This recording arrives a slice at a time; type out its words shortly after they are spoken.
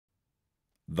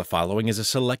The following is a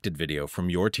selected video from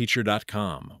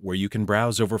yourteacher.com, where you can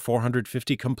browse over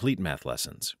 450 complete math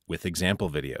lessons with example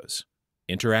videos,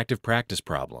 interactive practice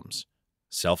problems,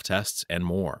 self-tests, and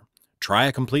more. Try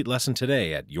a complete lesson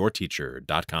today at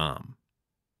yourteacher.com.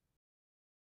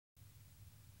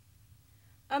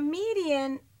 A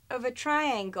median of a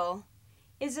triangle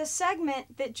is a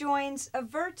segment that joins a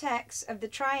vertex of the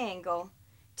triangle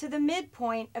to the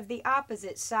midpoint of the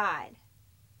opposite side.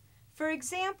 For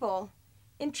example,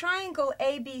 in triangle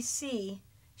ABC,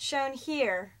 shown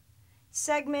here,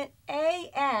 segment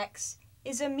AX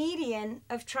is a median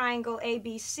of triangle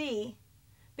ABC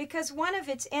because one of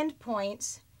its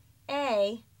endpoints,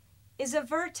 A, is a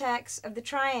vertex of the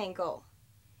triangle,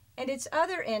 and its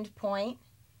other endpoint,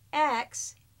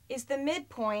 X, is the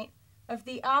midpoint of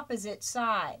the opposite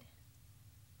side.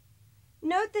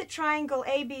 Note that triangle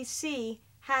ABC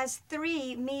has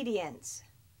three medians.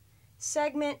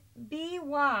 Segment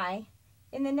BY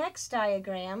in the next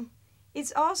diagram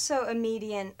is also a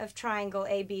median of triangle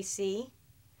ABC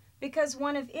because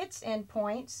one of its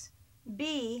endpoints,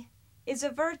 B, is a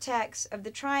vertex of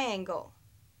the triangle,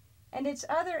 and its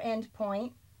other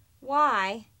endpoint,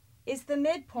 Y, is the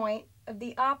midpoint of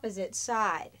the opposite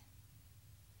side.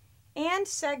 And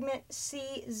segment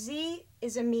CZ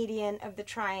is a median of the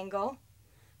triangle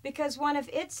because one of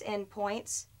its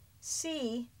endpoints,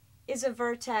 C, is a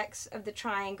vertex of the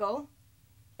triangle,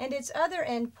 and its other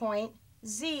endpoint,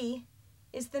 Z,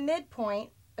 is the midpoint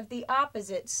of the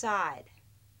opposite side.